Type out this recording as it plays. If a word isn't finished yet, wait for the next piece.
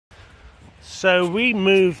So we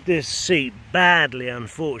moved this seat badly,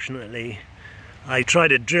 unfortunately. I tried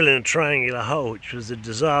to drill in a triangular hole, which was a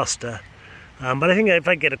disaster. But I think if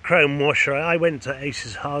I get a chrome washer, I went to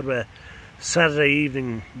Ace's Hardware Saturday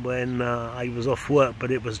evening when I was off work,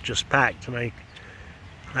 but it was just packed, and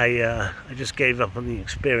I just gave up on the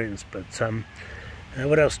experience. But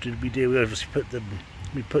what else did we do? We obviously put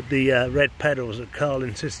the red pedals that Carl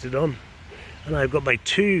insisted on, and I've got my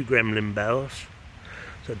 2 gremlin bells,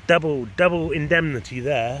 so double indemnity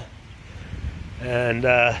there. And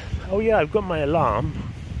oh yeah, I've got my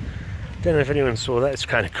alarm. Don't know if anyone saw that. It's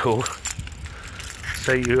kind of cool.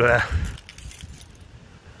 So you let's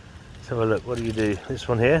have a look. What do? This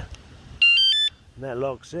one here, and that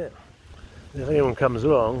locks it. And if anyone comes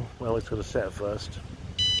along, well, it's got to set first.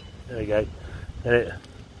 There we go. And it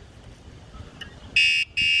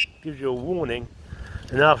gives you a warning,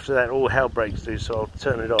 and after that all hell breaks loose, so I'll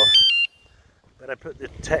turn it off. But I put the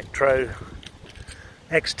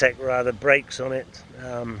X-Tech rather, brakes on it.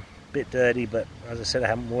 Bit dirty, but as I said, I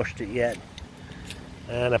haven't washed it yet.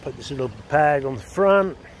 And I put this little bag on the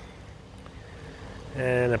front,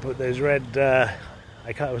 and I put those red, I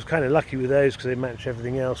was kind of lucky with those because they match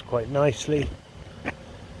everything else quite nicely.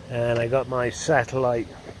 And I got my satellite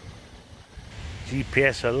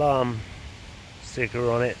GPS alarm sticker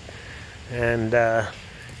on it. And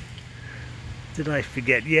did I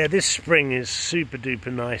forget? Yeah, this spring is super duper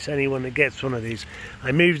nice. Anyone that gets one of these,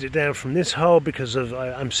 I moved it down from this hole because of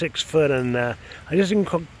I'm 6 foot, and I just didn't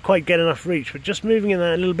quite get enough reach. But just moving in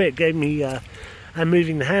that a little bit gave me, and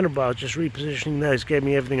moving the handlebars, just repositioning those, gave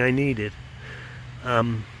me everything I needed.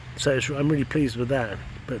 So I'm really pleased with that.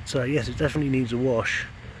 But yes, it definitely needs a wash.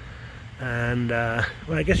 And well,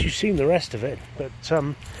 I guess you've seen the rest of it, but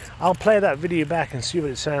I'll play that video back and see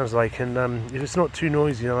what it sounds like, and if it's not too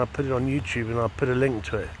noisy, then I'll put it on YouTube and I'll put a link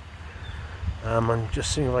to it. I'm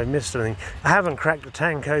just seeing if I missed anything. I haven't cracked the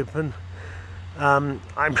tank open. I'm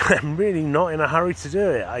really not in a hurry to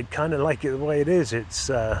do it. I kind of like it the way it is.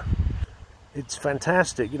 It's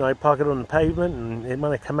fantastic. You know, I park it on the pavement, and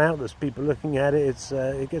when I come out, there's people looking at it.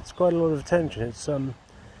 It gets quite a lot of attention. It's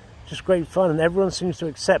just great fun, and everyone seems to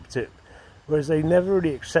accept it. Whereas they never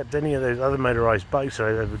really accept any of those other motorised bikes that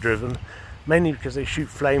I've ever driven, mainly because they shoot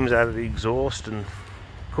flames out of the exhaust, and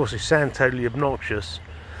of course they sound totally obnoxious.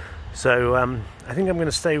 So I think I'm going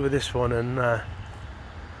to stay with this one, and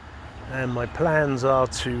my plans are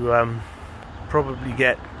to probably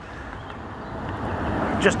get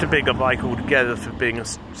just a bigger bike altogether for being a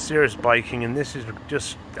serious biking. And this is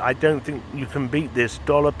just, I don't think you can beat this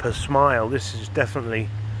dollar per smile. This is definitely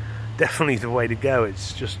the way to go.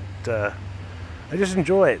 It's just I just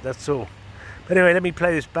enjoy it, that's all. But anyway, let me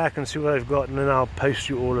play this back and see what I've got, and then I'll post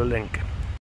you all a link.